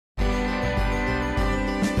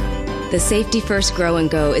The Safety First Grow and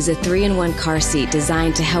Go is a 3-in-1 car seat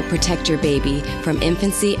designed to help protect your baby from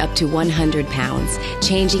infancy up to 100 pounds,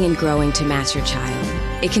 changing and growing to match your child.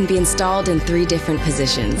 It can be installed in 3 different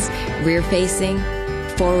positions: rear-facing,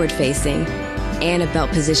 forward-facing, and a belt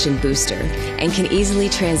position booster, and can easily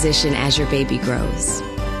transition as your baby grows.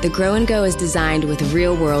 The Grow and Go is designed with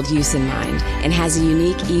real-world use in mind and has a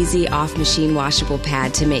unique, easy off-machine washable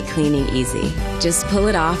pad to make cleaning easy. Just pull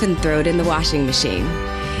it off and throw it in the washing machine.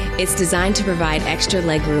 It's designed to provide extra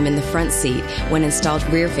legroom in the front seat when installed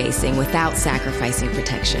rear-facing without sacrificing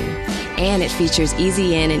protection. And it features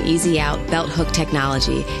easy in and easy out belt hook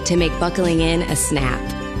technology to make buckling in a snap.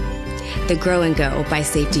 The Grow and Go by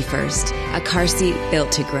Safety First, a car seat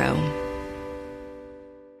built to grow.